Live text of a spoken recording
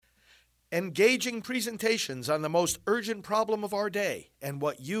engaging presentations on the most urgent problem of our day and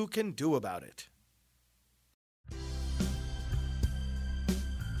what you can do about it.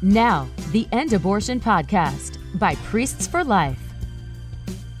 Now, the End Abortion Podcast by Priests for Life.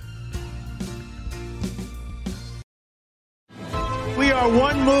 We are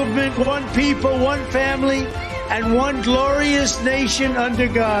one movement, one people, one family, and one glorious nation under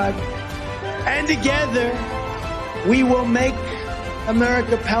God. And together, we will make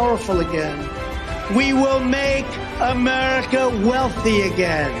America powerful again. We will make America wealthy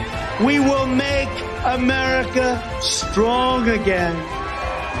again. We will make America strong again.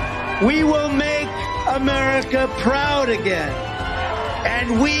 We will make America proud again.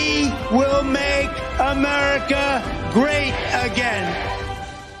 And we will make America great again.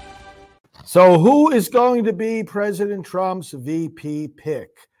 So who is going to be President Trump's VP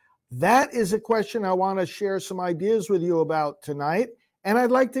pick? That is a question I want to share some ideas with you about tonight. And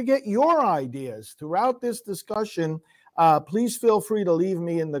I'd like to get your ideas throughout this discussion. Please feel free to leave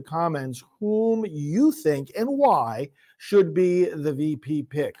me in the comments whom you think and why should be the VP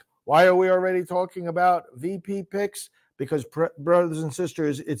pick. Why are we already talking about VP picks? Because brothers and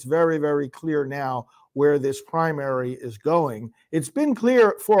sisters, it's very, very clear now where this primary is going. It's been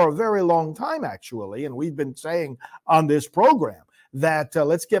clear for a very long time, actually, and we've been saying on this program that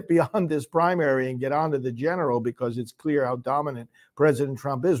let's get beyond this primary and get on to the general, because it's clear how dominant President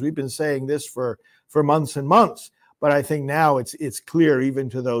Trump is. We've been saying this for months and months, but I think now it's clear even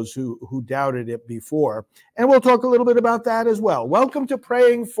to those who doubted it before. And we'll talk a little bit about that as well. Welcome to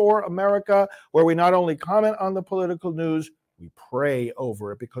Praying for America, where we not only comment on the political news, we pray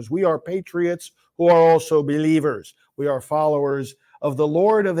over it, because we are patriots who are also believers. We are followers of the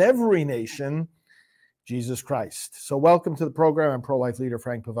Lord of every nation, Jesus Christ. So welcome to the program. I'm pro-life leader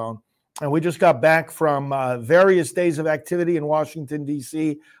Frank Pavone. And we just got back from various days of activity in Washington,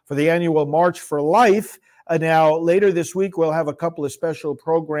 D.C. for the annual March for Life. Now, later this week, we'll have a couple of special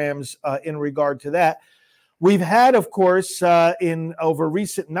programs in regard to that. We've had, of course, over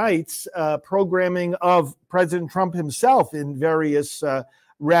recent nights, programming of President Trump himself in various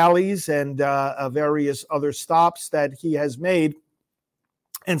rallies and various other stops that he has made.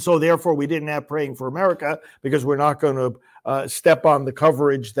 And so, therefore, we didn't have Praying for America, because we're not going to step on the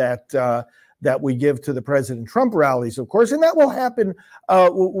coverage that we give to the President Trump rallies, of course. And that will happen,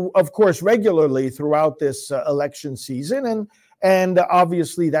 of course, regularly throughout this election season. And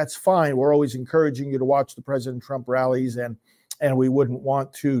obviously, that's fine. We're always encouraging you to watch the President Trump rallies, and we wouldn't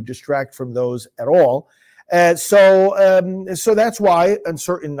want to distract from those at all. So that's why on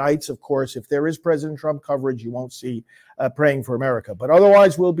certain nights, of course, if there is President Trump coverage, you won't see Praying for America. But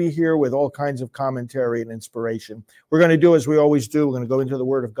otherwise, we'll be here with all kinds of commentary and inspiration. We're going to do as we always do. We're going to go into the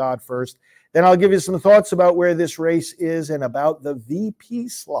Word of God first. Then I'll give you some thoughts about where this race is and about the VP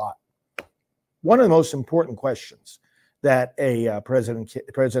slot. One of the most important questions that a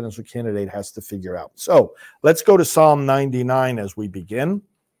presidential candidate has to figure out. So let's go to Psalm 99 as we begin.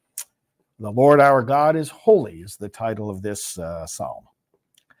 The Lord our God is holy is the title of this psalm.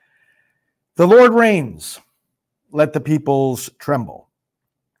 The Lord reigns. Let the peoples tremble.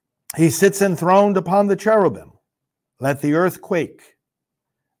 He sits enthroned upon the cherubim. Let the earth quake.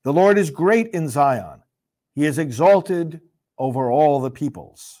 The Lord is great in Zion. He is exalted over all the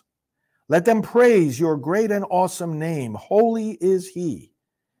peoples. Let them praise your great and awesome name. Holy is he.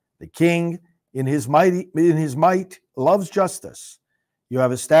 The King in his might loves justice. You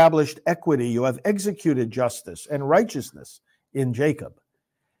have established equity. You have executed justice and righteousness in Jacob.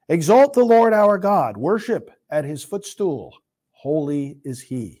 Exalt the Lord our God. Worship at his footstool. Holy is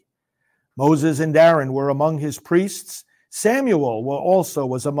he. Moses and Aaron were among his priests. Samuel also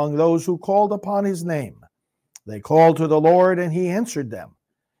was among those who called upon his name. They called to the Lord, and he answered them.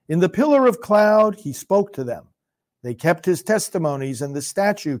 In the pillar of cloud, he spoke to them. They kept his testimonies and the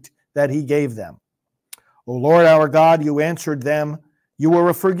statute that he gave them. O Lord our God, you answered them. You were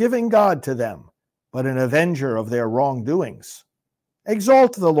a forgiving God to them, but an avenger of their wrongdoings.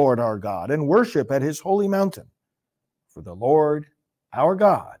 Exalt the Lord our God and worship at his holy mountain. For the Lord our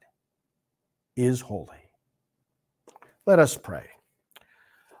God is holy. Let us pray.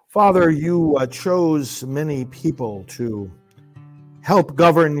 Father, you chose many people to help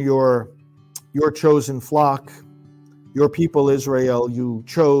govern your chosen flock, your people Israel. You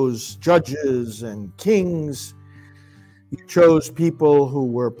chose judges and kings. You chose people who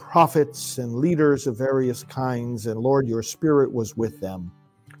were prophets and leaders of various kinds, and Lord, your Spirit was with them.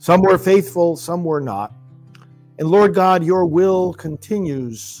 Some were faithful, some were not. And Lord God, your will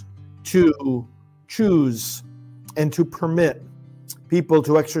continues to choose and to permit people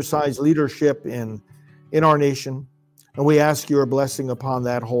to exercise leadership in our nation. And we ask your blessing upon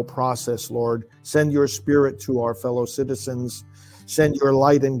that whole process, Lord. Send your spirit to our fellow citizens. Send your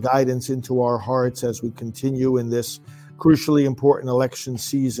light and guidance into our hearts as we continue in this crucially important election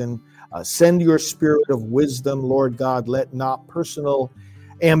season. Send your spirit of wisdom, Lord God. Let not personal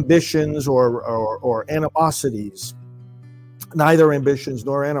ambitions or animosities, neither ambitions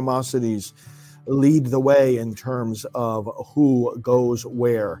nor animosities, lead the way in terms of who goes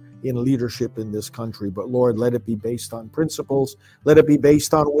where in leadership in this country. But Lord, let it be based on principles. Let it be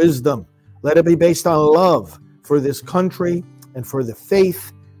based on wisdom. Let it be based on love for this country and for the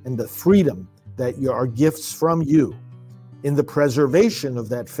faith and the freedom that are gifts from you. In the preservation of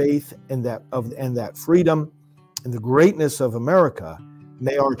that faith and that freedom and the greatness of America,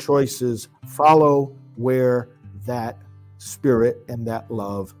 may our choices follow where that spirit and that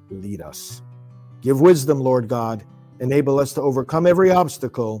love lead us. Give wisdom, Lord God. Enable us to overcome every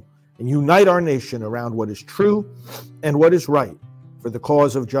obstacle and unite our nation around what is true and what is right for the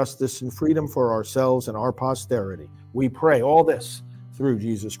cause of justice and freedom for ourselves and our posterity. We pray all this through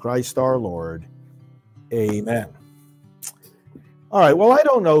Jesus Christ our Lord. Amen. All right, well, I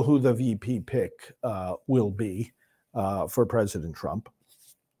don't know who the VP pick will be for President Trump.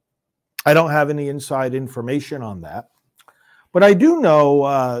 I don't have any inside information on that. But I do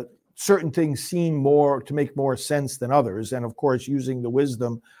know certain things seem to make more sense than others. And of course, using the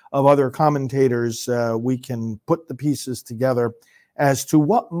wisdom of other commentators, we can put the pieces together as to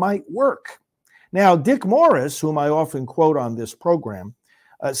what might work. Now, Dick Morris, whom I often quote on this program,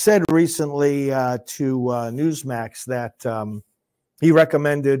 said recently to Newsmax that he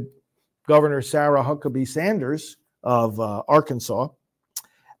recommended Governor Sarah Huckabee Sanders of Arkansas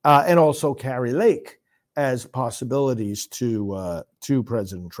and also Kari Lake as possibilities to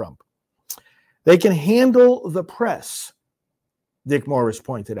President Trump. They can handle the press, Dick Morris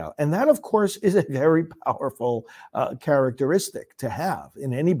pointed out. And that, of course, is a very powerful characteristic to have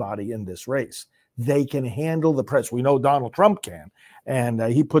in anybody in this race. They can handle the press. We know Donald Trump can, and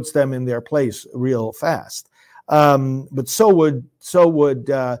he puts them in their place real fast. But so would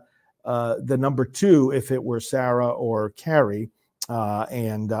the number two if it were Sarah or Kari.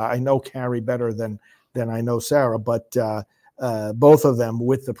 And I know Kari better than I know Sarah, but both of them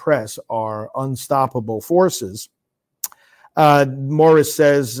with the press are unstoppable forces. Morris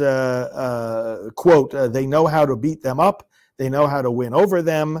says, quote, they know how to beat them up. They know how to win over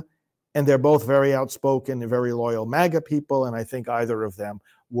them. And they're both very outspoken and very loyal MAGA people. And I think either of them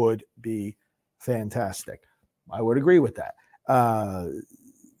would be fantastic. I would agree with that.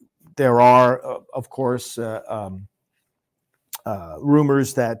 There are, of course,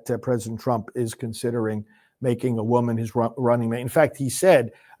 rumors that President Trump is considering making a woman his running mate. In fact, he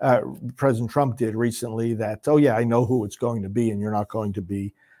said, President Trump did recently that, oh yeah, I know who it's going to be and you're not going to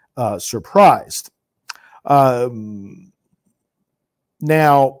be surprised.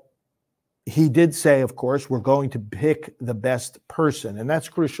 Now, he did say, of course, we're going to pick the best person. And that's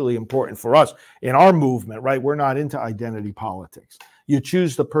crucially important for us in our movement, right? We're not into identity politics. You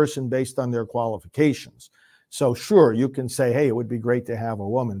choose the person based on their qualifications. So sure, you can say, hey, it would be great to have a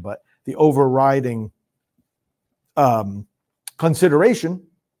woman, but the overriding consideration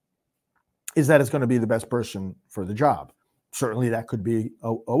is that it's going to be the best person for the job. Certainly that could be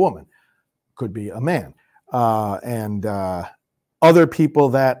a woman, could be a man, and other people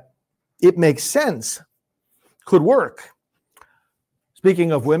that it makes sense could work.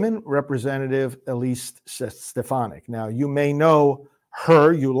 Speaking of women, Representative Elise Stefanik. Now, you may know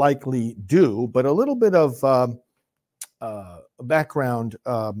her, you likely do, but a little bit of background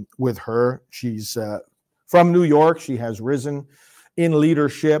with her. She's from New York. She has risen in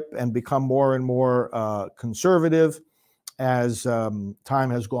leadership and become more and more conservative as time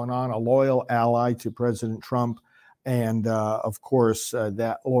has gone on, a loyal ally to President Trump. And of course,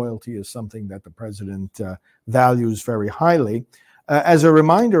 that loyalty is something that the president values very highly. As a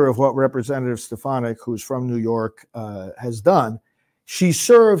reminder of what Representative Stefanik, who's from New York, has done, she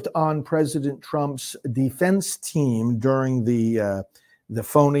served on President Trump's defense team during the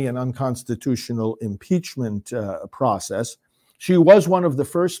phony and unconstitutional impeachment process. She was one of the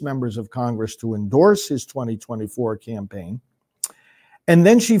first members of Congress to endorse his 2024 campaign. And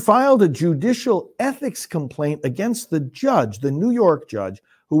then she filed a judicial ethics complaint against the judge, the New York judge,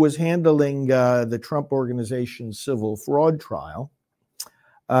 who was handling the Trump Organization's civil fraud trial.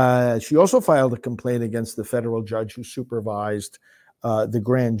 She also filed a complaint against the federal judge who supervised the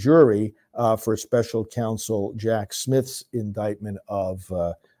grand jury for special counsel Jack Smith's indictment of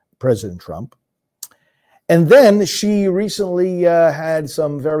President Trump. And then she recently had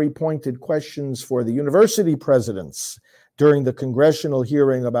some very pointed questions for the university presidents during the congressional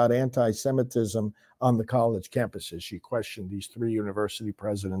hearing about anti-Semitism on the college campuses. She questioned these 3 university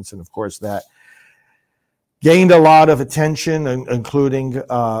presidents, and of course that gained a lot of attention, including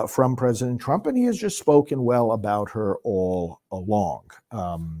from President Trump, and he has just spoken well about her all along.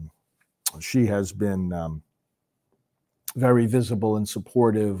 She has been very visible and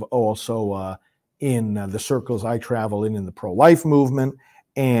supportive also in the circles I travel in the pro-life movement.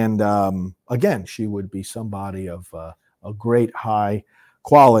 And again, she would be somebody of a great high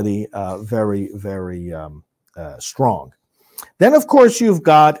quality, very, very strong. Then, of course, you've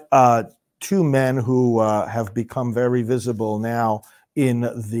got 2 men who have become very visible now in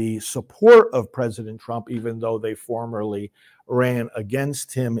the support of President Trump, even though they formerly ran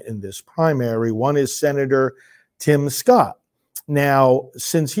against him in this primary. One is Senator Tim Scott. Now,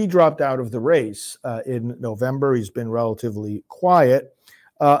 since he dropped out of the race in November, he's been relatively quiet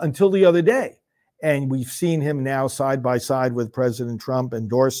until the other day. And we've seen him now side by side with President Trump,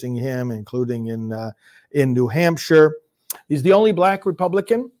 endorsing him, including in New Hampshire. He's the only Black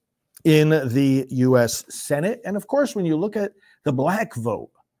Republican in the U.S. Senate. And of course, when you look at the Black vote,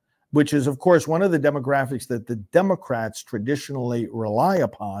 which is, of course, one of the demographics that the Democrats traditionally rely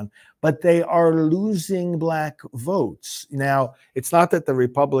upon, but they are losing Black votes. Now, it's not that the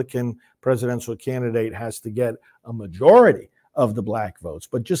Republican presidential candidate has to get a majority of the Black votes,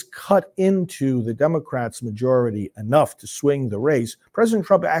 but just cut into the Democrats' majority enough to swing the race. President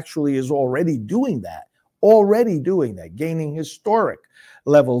Trump actually is already doing that, gaining historic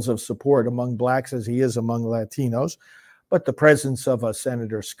levels of support among Blacks as he is among Latinos. But the presence of a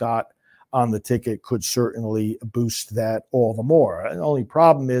Senator Scott on the ticket could certainly boost that all the more. The only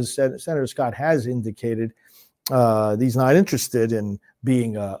problem is Senator Scott has indicated he's not interested in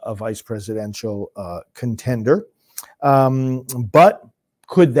being a vice presidential contender. But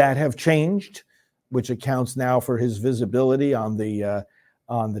could that have changed, which accounts now for his visibility on the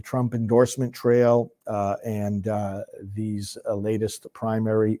Trump endorsement trail and these latest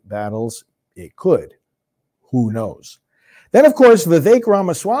primary battles? It could. Who knows? Then, of course, Vivek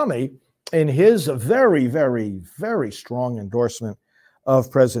Ramaswamy, in his very, very, very strong endorsement of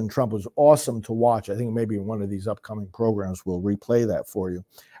President Trump, was awesome to watch. I think maybe in one of these upcoming programs we'll replay that for you.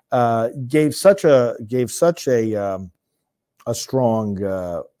 Gave such a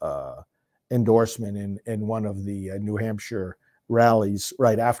strong endorsement in one of the New Hampshire rallies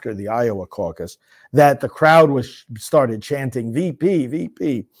right after the Iowa caucus that the crowd started chanting VP,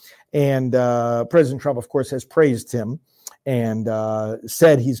 VP. And President Trump, of course, has praised him and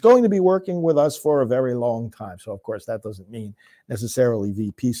said he's going to be working with us for a very long time. So, of course, that doesn't mean necessarily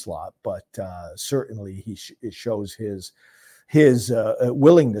VP slot, but certainly it shows his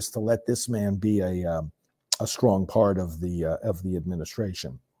willingness to let this man be a strong part of the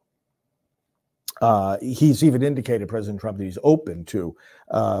administration. He's even indicated, President Trump, that he's open to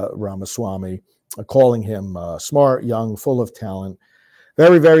Ramaswamy, calling him smart, young, full of talent,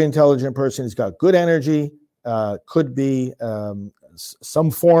 very, very intelligent person. He's got good energy, could be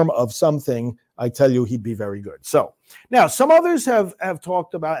some form of something. I tell you, he'd be very good. So now some others have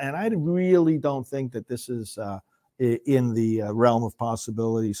talked about, and I really don't think that this is in the realm of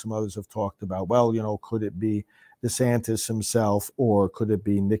possibility. Some others have talked about, well, could it be DeSantis himself or could it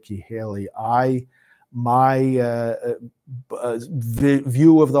be Nikki Haley? My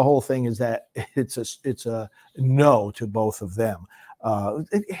view of the whole thing is that it's a no to both of them.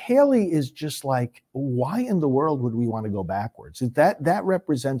 Haley is just like, why in the world would we want to go backwards? That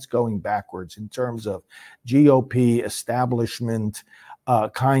represents going backwards in terms of GOP establishment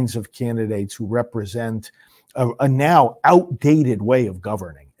kinds of candidates who represent a now outdated way of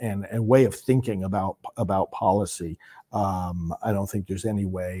governing and way of thinking about policy. I don't think there's any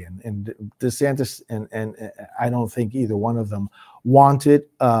way, and DeSantis and I don't think either one of them want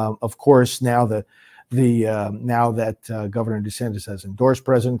it. Of course, now that Governor DeSantis has endorsed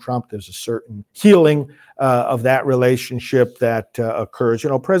President Trump, there's a certain healing of that relationship that occurs.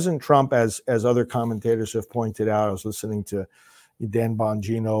 President Trump, as other commentators have pointed out, I was listening to Dan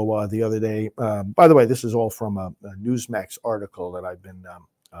Bongino the other day. By the way, this is all from a Newsmax article that I've been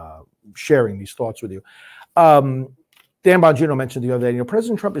sharing these thoughts with you. Dan Bongino mentioned the other day,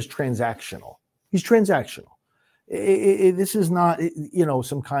 President Trump is transactional. He's transactional. This is not,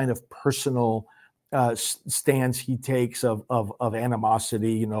 some kind of personal stance he takes of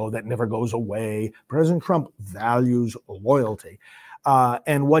animosity, that never goes away. President Trump values loyalty.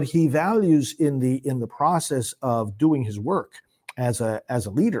 And what he values in the process of doing his work as a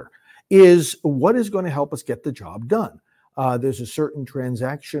leader is what is going to help us get the job done. There's a certain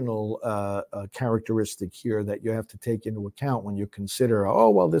transactional characteristic here that you have to take into account when you consider, oh,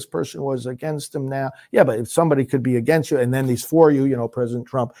 well, this person was against him now. Yeah, but if somebody could be against you and then he's for you, President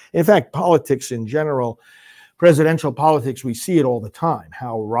Trump. In fact, politics in general, presidential politics, we see it all the time,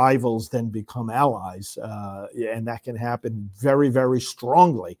 how rivals then become allies. And that can happen very, very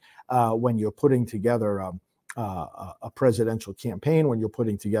strongly when you're putting together a presidential campaign, when you're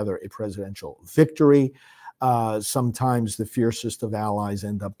putting together a presidential victory. Sometimes the fiercest of allies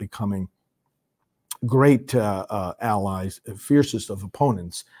end up becoming great allies, fiercest of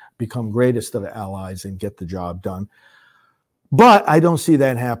opponents become greatest of allies and get the job done. But I don't see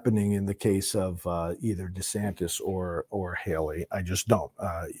that happening in the case of either DeSantis or Haley. I just don't.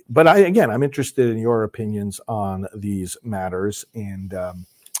 But I'm interested in your opinions on these matters. And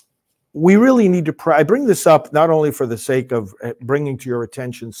we really need to I bring this up not only for the sake of bringing to your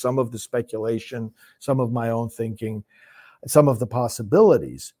attention some of the speculation, some of my own thinking, some of the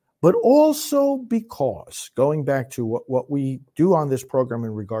possibilities, but also because, going back to what we do on this program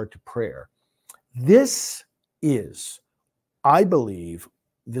in regard to prayer, this is, I believe,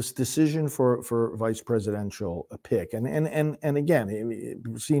 this decision for vice presidential pick. And again,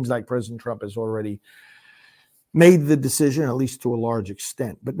 it seems like President Trump has already made the decision, at least to a large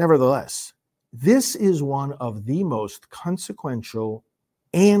extent. But nevertheless, this is one of the most consequential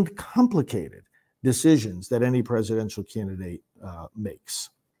and complicated decisions that any presidential candidate makes.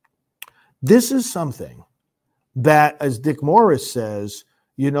 This is something that, as Dick Morris says,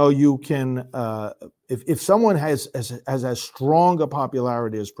 you can, if someone has as strong a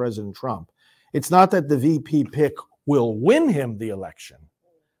popularity as President Trump, it's not that the VP pick will win him the election,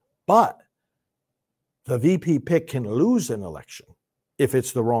 but the VP pick can lose an election if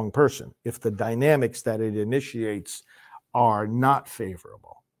it's the wrong person, if the dynamics that it initiates are not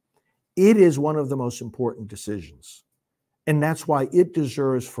favorable. It is one of the most important decisions. And that's why it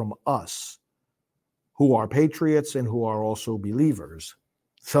deserves from us, who are patriots and who are also believers,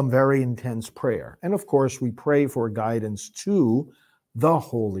 some very intense prayer. And of course, we pray for guidance to the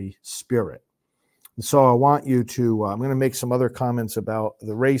Holy Spirit. And so I want you to, I'm going to make some other comments about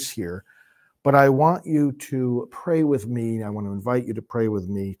the race here, but I want you to pray with me. I want to invite you to pray with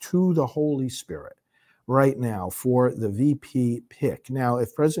me to the Holy Spirit right now for the VP pick. Now,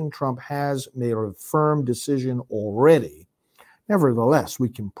 if President Trump has made a firm decision already, nevertheless, we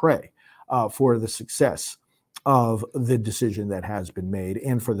can pray for the success of the decision that has been made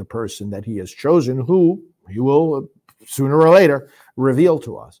and for the person that he has chosen, who he will sooner or later reveal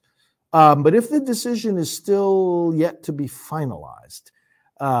to us. But if the decision is still yet to be finalized,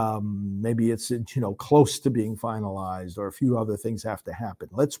 maybe it's close to being finalized, or a few other things have to happen,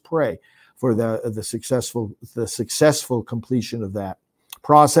 let's pray for the successful completion of that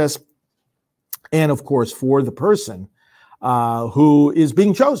process, and of course for the person who is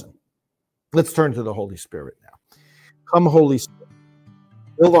being chosen. Let's turn to the Holy Spirit now. Come, Holy Spirit,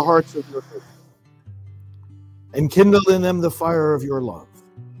 fill the hearts of your people and kindle in them the fire of your love.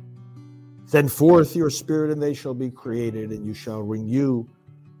 Send forth your Spirit, and they shall be created, and you shall renew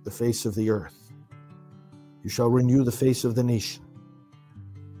the face of the earth. You shall renew the face of the nation.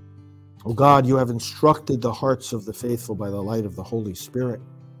 O God, you have instructed the hearts of the faithful by the light of the Holy Spirit.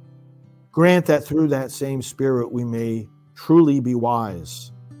 Grant that through that same Spirit we may truly be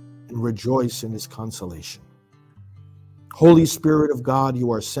wise and rejoice in his consolation. Holy Spirit of God,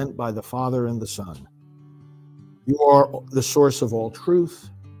 you are sent by the Father and the Son. You are the source of all truth.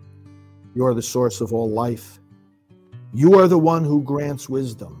 You are the source of all life. You are the one who grants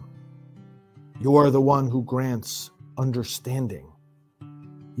wisdom. You are the one who grants understanding.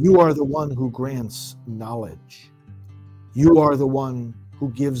 You are the one who grants knowledge. You are the one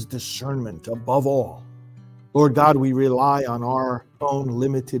who gives discernment above all. Lord God, we rely on our own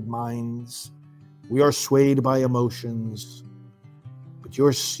limited minds. We are swayed by emotions. But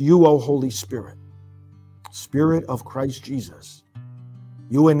you, O Holy Spirit, Spirit of Christ Jesus,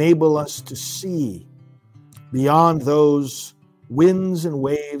 you enable us to see beyond those winds and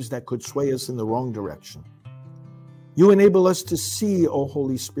waves that could sway us in the wrong direction. You enable us to see, O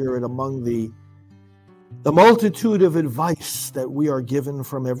Holy Spirit, among the multitude of advice that we are given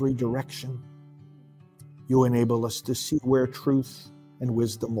from every direction. You enable us to see where truth and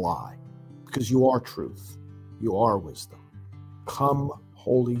wisdom lie, because you are truth, you are wisdom. Come,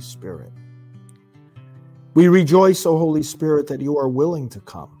 Holy Spirit. We rejoice, O Holy Spirit, that you are willing to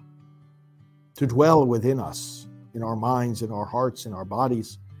come, to dwell within us, in our minds, in our hearts, in our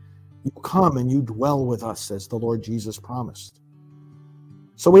bodies. You come and you dwell with us, as the Lord Jesus promised.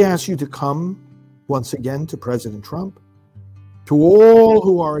 So we ask you to come once again to President Trump, to all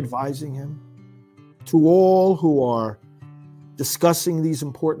who are advising him, to all who are discussing these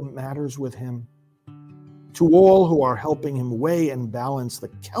important matters with him. To all who are helping him weigh and balance the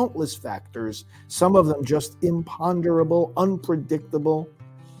countless factors, some of them just imponderable, unpredictable,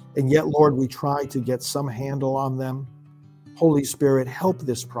 and yet, Lord, we try to get some handle on them. Holy Spirit, help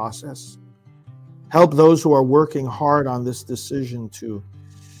this process. Help those who are working hard on this decision to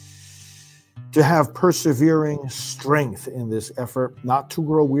have persevering strength in this effort, not to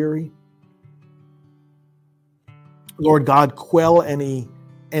grow weary. Lord God, quell any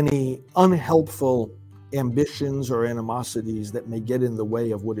unhelpful ambitions or animosities that may get in the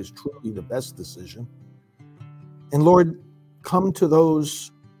way of what is truly the best decision. And Lord, come to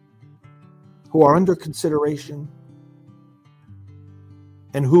those who are under consideration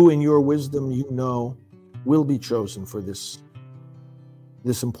and who in your wisdom you know will be chosen for this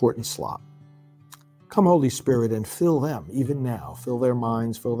important slot. Come, Holy Spirit, and fill them even now. Fill their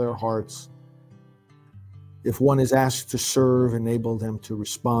minds, fill their hearts. If one is asked to serve, enable them to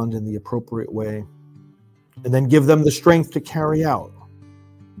respond in the appropriate way, and then give them the strength to carry out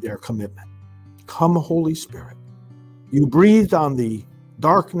their commitment. Come, Holy Spirit. You breathed on the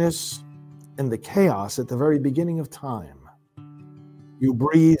darkness and the chaos at the very beginning of time. You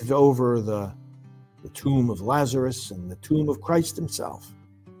breathed over the tomb of Lazarus and the tomb of Christ himself.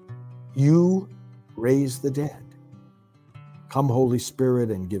 You raised the dead. Come, Holy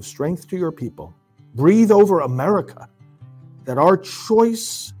Spirit, and give strength to your people. Breathe over America, that our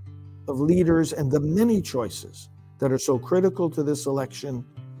choice of leaders and the many choices that are so critical to this election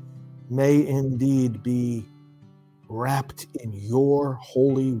may indeed be wrapped in your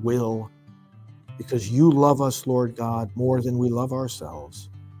holy will, because you love us, Lord God, more than we love ourselves.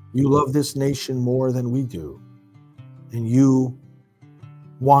 You love this nation more than we do, and you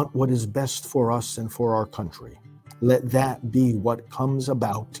want what is best for us and for our country. Let that be what comes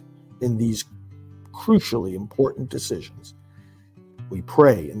about in these crucially important decisions. We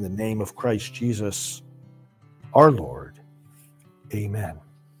pray in the name of Christ Jesus, our Lord. Amen.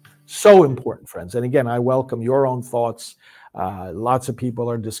 So important, friends. And again, I welcome your own thoughts. Lots of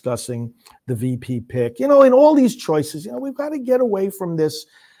people are discussing the VP pick. In all these choices, we've got to get away from this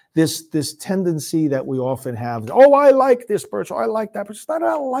tendency that we often have. Oh, I like this person. I like that person. It's not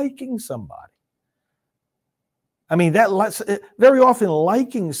about liking somebody. I mean, very often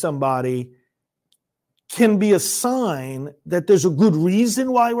liking somebody can be a sign that there's a good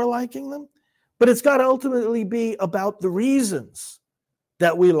reason why we're liking them, but it's got to ultimately be about the reasons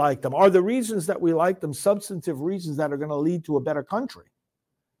that we like them. Are the reasons that we like them substantive reasons that are going to lead to a better country?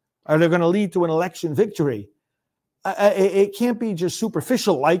 Are they going to lead to an election victory? It can't be just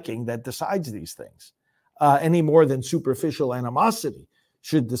superficial liking that decides these things, any more than superficial animosity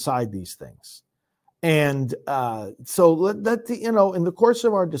should decide these things. And so in the course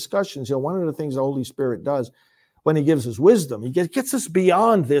of our discussions, one of the things the Holy Spirit does when he gives us wisdom, he gets us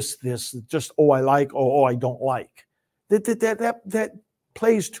beyond this just, oh, I like, oh, I don't like. That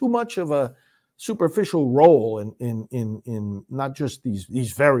plays too much of a superficial role in not just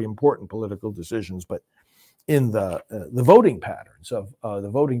these very important political decisions, but in the voting patterns of the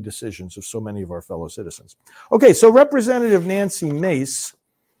voting decisions of so many of our fellow citizens. Okay, so Representative Nancy Mace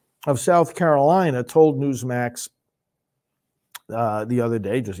of South Carolina told Newsmax the other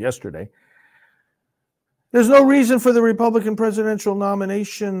day, just yesterday, there's no reason for the Republican presidential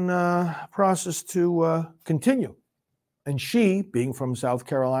nomination process to continue. And she, being from South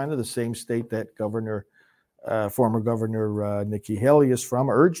Carolina, the same state that former Governor Nikki Haley is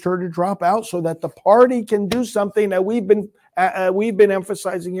from, urged her to drop out so that the party can do something that we've been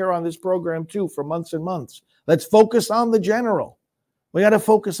emphasizing here on this program too for months and months. Let's focus on the general. We got to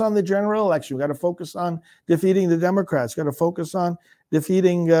focus on the general election. We got to focus on defeating the Democrats. Got to focus on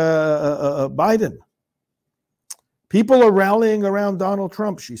defeating Biden. People are rallying around Donald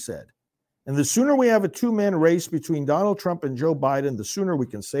Trump, she said. And the sooner we have a two-man race between Donald Trump and Joe Biden, the sooner we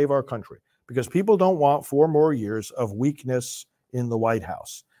can save our country. Because people don't want 4 more years of weakness in the White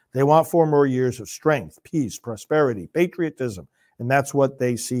House. They want 4 more years of strength, peace, prosperity, patriotism. And that's what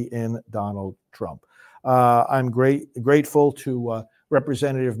they see in Donald Trump. I'm grateful to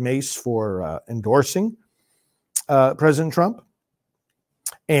Representative Mace for endorsing President Trump.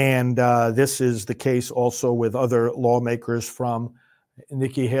 And this is the case also with other lawmakers from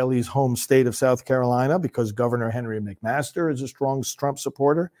Nikki Haley's home state of South Carolina, because Governor Henry McMaster is a strong Trump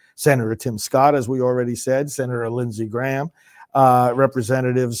supporter. Senator Tim Scott, as we already said, Senator Lindsey Graham,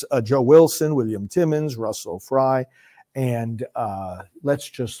 Representatives Joe Wilson, William Timmons, Russell Fry. And let's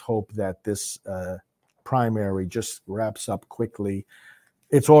just hope that this primary just wraps up quickly.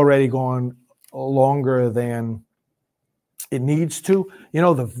 It's already gone longer than it needs to.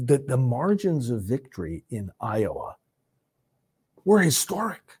 The margins of victory in Iowa We're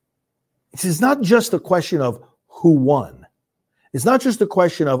historic. It's not just a question of who won. It's not just a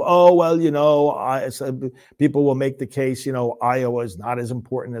question of, oh, well, people will make the case, Iowa is not as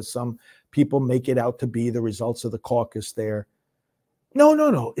important as some people make it out to be, the results of the caucus there.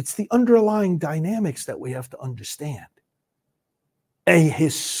 No. It's the underlying dynamics that we have to understand. A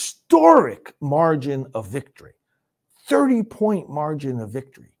historic margin of victory, 30-point margin of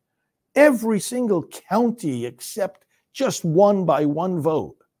victory. Every single county except just won by one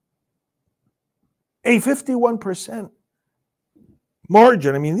vote. A 51%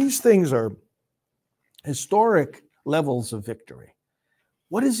 margin. I mean, these things are historic levels of victory.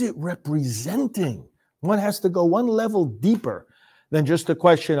 What is it representing? One has to go one level deeper than just a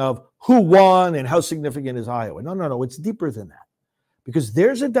question of who won and how significant is Iowa. No. It's deeper than that. Because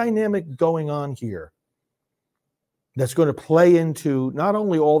there's a dynamic going on here that's going to play into not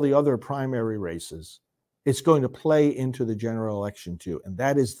only all the other primary races, it's going to play into the general election too. And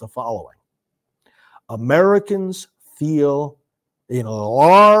that is the following. Americans feel in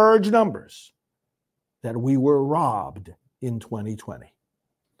large numbers that we were robbed in 2020.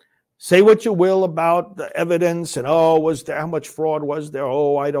 Say what you will about the evidence and, how much fraud was there?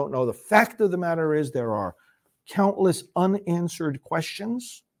 I don't know. The fact of the matter is there are countless unanswered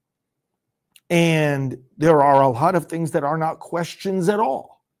questions, and there are a lot of things that are not questions at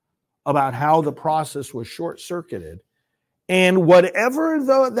all about how the process was short-circuited. And whatever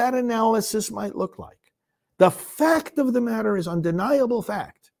that analysis might look like, the fact of the matter is, undeniable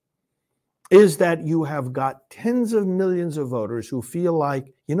fact, is that you have got tens of millions of voters who feel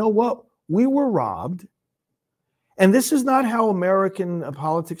like, you know what, we were robbed, and this is not how American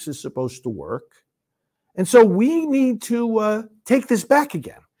politics is supposed to work. And so we need to take this back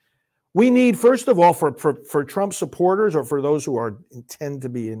again. We need, first of all, for Trump supporters, or for those who tend to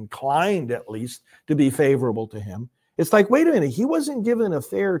be inclined, at least, to be favorable to him, it's like, wait a minute, he wasn't given a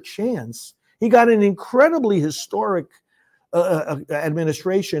fair chance. He got an incredibly historic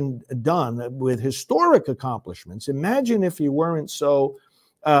administration done with historic accomplishments. Imagine if he weren't so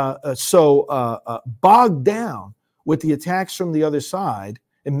bogged down with the attacks from the other side.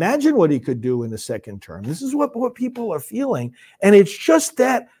 Imagine what he could do in the second term. This is what people are feeling. And it's just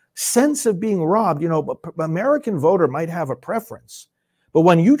that sense of being robbed. American voter might have a preference, but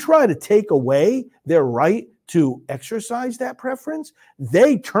when you try to take away their right to exercise that preference,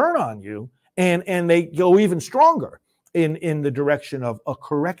 they turn on you and they go even stronger in the direction of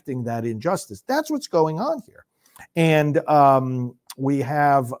correcting that injustice. That's what's going on here. And we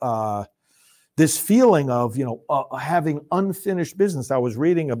have this feeling of, having unfinished business. I was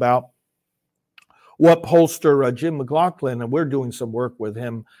reading about what pollster Jim McLaughlin, and we're doing some work with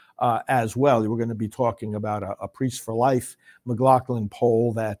him as well. We're going to be talking about a Priest for Life McLaughlin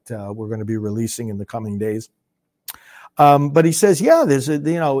poll that we're going to be releasing in the coming days. But he says, there's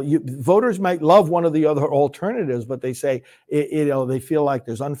voters might love one of the other alternatives, but they say, they feel like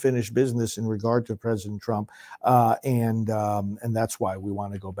there's unfinished business in regard to President Trump. And that's why we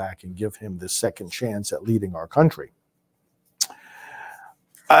want to go back and give him this second chance at leading our country.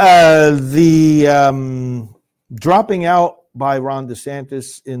 The dropping out by Ron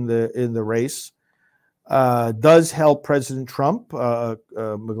DeSantis in the race does help President Trump.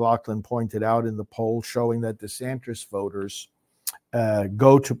 McLaughlin pointed out in the poll showing that DeSantis voters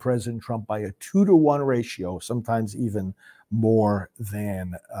go to President Trump by a 2-to-1 ratio, sometimes even more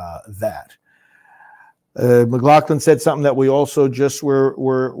than that. McLaughlin said something that we also just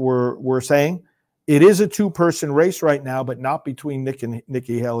were saying. It is a two-person race right now, but not between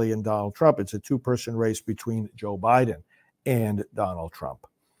Nikki Haley and Donald Trump. It's a two-person race between Joe Biden and Donald Trump.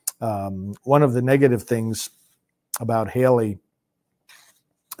 One of the negative things about Haley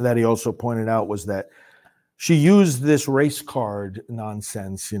that he also pointed out was that she used this race card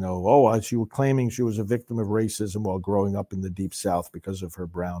nonsense, she was claiming she was a victim of racism while growing up in the Deep South because of her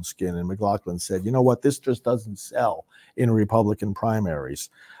brown skin. And McLaughlin said, you know what, this just doesn't sell in Republican primaries.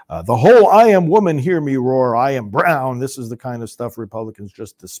 The whole "I am woman, hear me roar, I am brown," this is the kind of stuff Republicans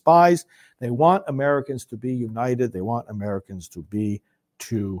just despise. They want Americans to be united. They want Americans to be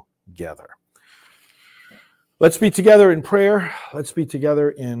together. Let's be together in prayer. Let's be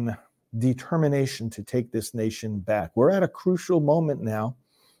together in determination to take this nation back. We're at a crucial moment now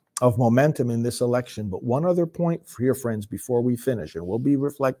of momentum in this election. But one other point here, friends, before we finish, and we'll be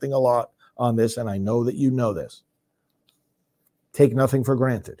reflecting a lot on this, and I know that you know this. Take nothing for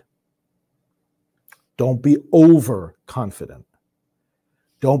granted. Don't be overconfident.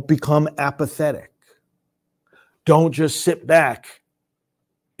 Don't become apathetic. Don't just sit back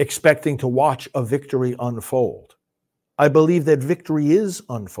expecting to watch a victory unfold. I believe that victory is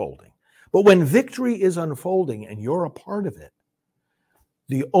unfolding. But when victory is unfolding and you're a part of it,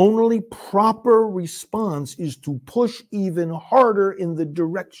 The only proper response is to push even harder in the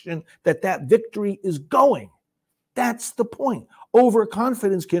direction that that victory is going. That's the point.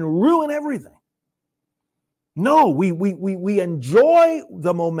 Overconfidence can ruin everything. No, we enjoy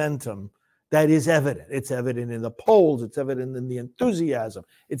the momentum that is evident. It's evident in the polls. It's evident in the enthusiasm.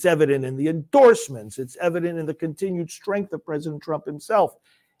 It's evident in the endorsements. It's evident in the continued strength of President Trump himself.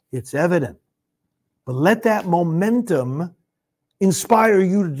 It's evident. But let that momentum inspire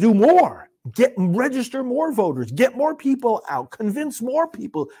you to do more. Register more voters. Get more people out. Convince more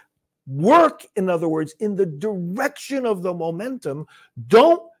people. Work, in other words, in the direction of the momentum.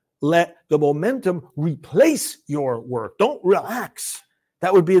 Don't let the momentum replace your work. Don't relax.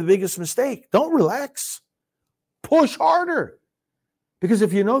 That would be the biggest mistake. Don't relax. Push harder. Because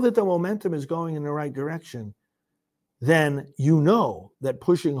if you know that the momentum is going in the right direction, then you know that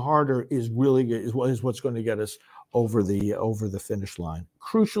pushing harder is what's going to get us over the finish line.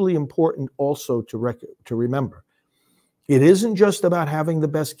 Crucially important also to remember, it isn't just about having the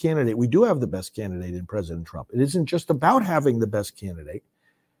best candidate. We do have the best candidate in President Trump. It isn't just about having the best candidate.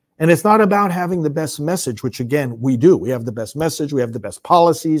 And it's not about having the best message, which again, we do. We have the best message. We have the best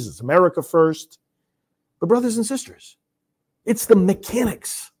policies. It's America first. But brothers and sisters, it's the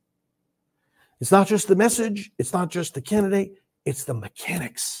mechanics. It's not just the message. It's not just the candidate. It's the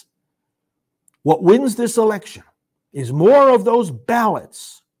mechanics. What wins this election is more of those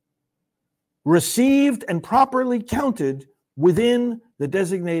ballots received and properly counted within the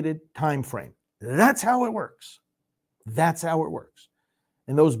designated time frame. That's how it works. That's how it works.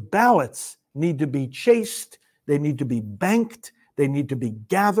 And those ballots need to be chased. They need to be banked. They need to be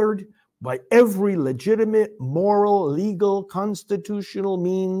gathered by every legitimate, moral, legal, constitutional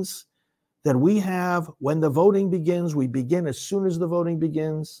means that we have when the voting begins. We begin as soon as the voting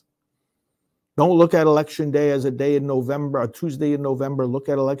begins. Don't look at Election Day as a day in November, a Tuesday in November. Look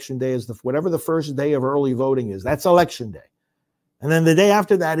at Election Day as whatever the first day of early voting is. That's Election Day. And then the day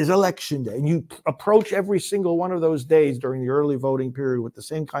after that is Election Day. And you approach every single one of those days during the early voting period with the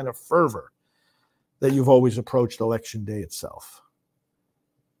same kind of fervor that you've always approached Election Day itself.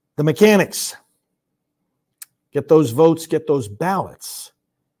 The mechanics. Get those votes, get those ballots,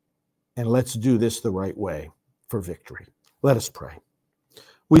 and let's do this the right way for victory. Let us pray.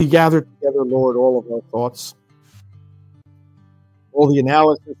 We gather together, Lord, all of our thoughts, all the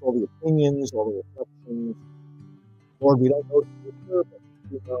analysis, all the opinions, all the reflections. Lord, we don't know the future, but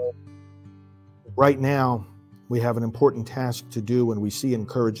we know right now we have an important task to do and we see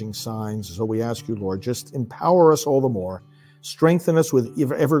encouraging signs. So we ask you, Lord, just empower us all the more, strengthen us with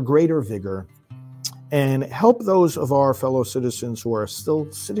ever greater vigor, and help those of our fellow citizens who are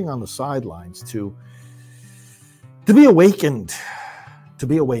still sitting on the sidelines to be awakened. To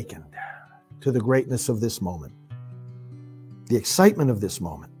be awakened to the greatness of this moment, the excitement of this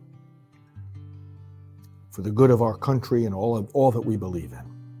moment, for the good of our country and all that we believe in.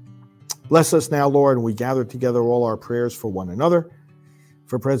 Bless us now, Lord, and we gather together all our prayers for one another,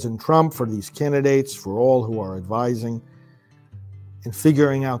 for President Trump, for these candidates, for all who are advising and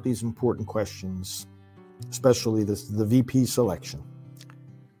figuring out these important questions, especially the VP selection.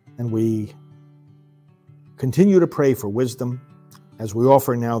 And we continue to pray for wisdom, as we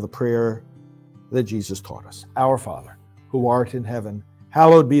offer now the prayer that Jesus taught us. Our Father, who art in heaven,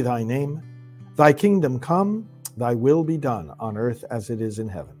 hallowed be thy name. Thy kingdom come, thy will be done on earth as it is in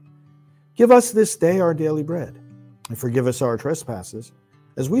heaven. Give us this day our daily bread, and forgive us our trespasses,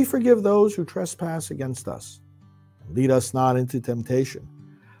 as we forgive those who trespass against us. And lead us not into temptation,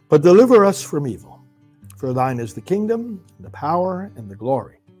 but deliver us from evil. For thine is the kingdom, the power, and the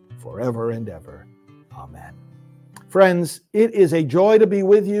glory, forever and ever. Amen. Friends, it is a joy to be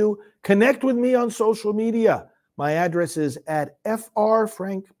with you. Connect with me on social media. My address is at FR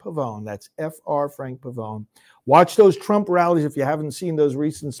Frank Pavone. That's FR Frank Pavone. Watch those Trump rallies if you haven't seen those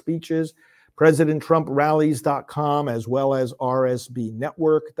recent speeches. PresidentTrumpRallies.com as well as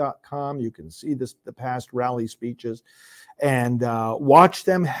RSBNetwork.com. You can see the past rally speeches and watch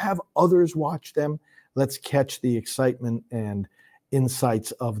them. Have others watch them. Let's catch the excitement and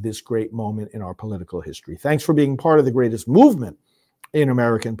insights of this great moment in our political history. Thanks for being part of the greatest movement in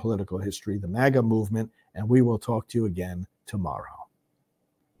American political history, the MAGA movement, and we will talk to you again tomorrow.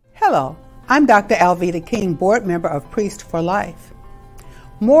 Hello, I'm Dr. Alveda King, board member of Priest for Life.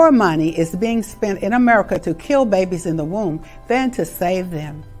 More money is being spent in America to kill babies in the womb than to save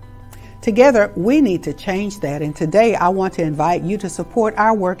them. Together, we need to change that, and today I want to invite you to support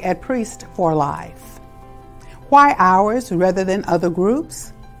our work at Priest for Life. Why ours rather than other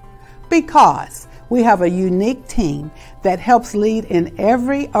groups? Because We have a unique team that helps lead in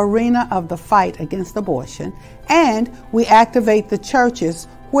every arena of the fight against abortion, and we activate the churches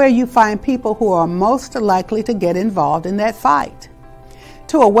where you find people who are most likely to get involved in that fight.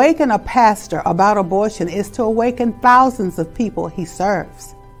 To awaken a pastor about abortion is to awaken thousands of people he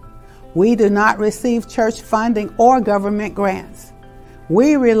serves. We do not receive church funding or government grants.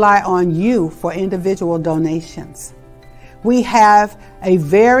 We rely on you for individual donations. We have a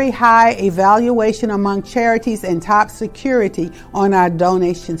very high evaluation among charities and top security on our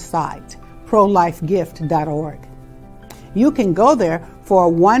donation site, prolifegift.org. You can go there for a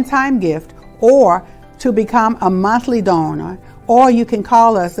one-time gift or to become a monthly donor, or you can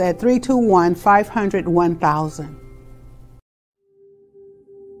call us at 321-500-1000.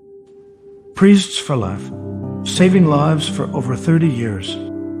 Priests for Life, saving lives for over 30 years.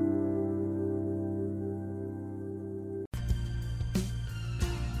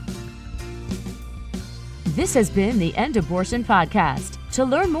 This has been the End Abortion Podcast. To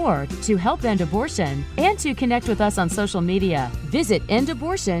learn more, to help end abortion, and to connect with us on social media, visit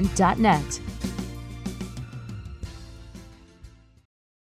endabortion.net.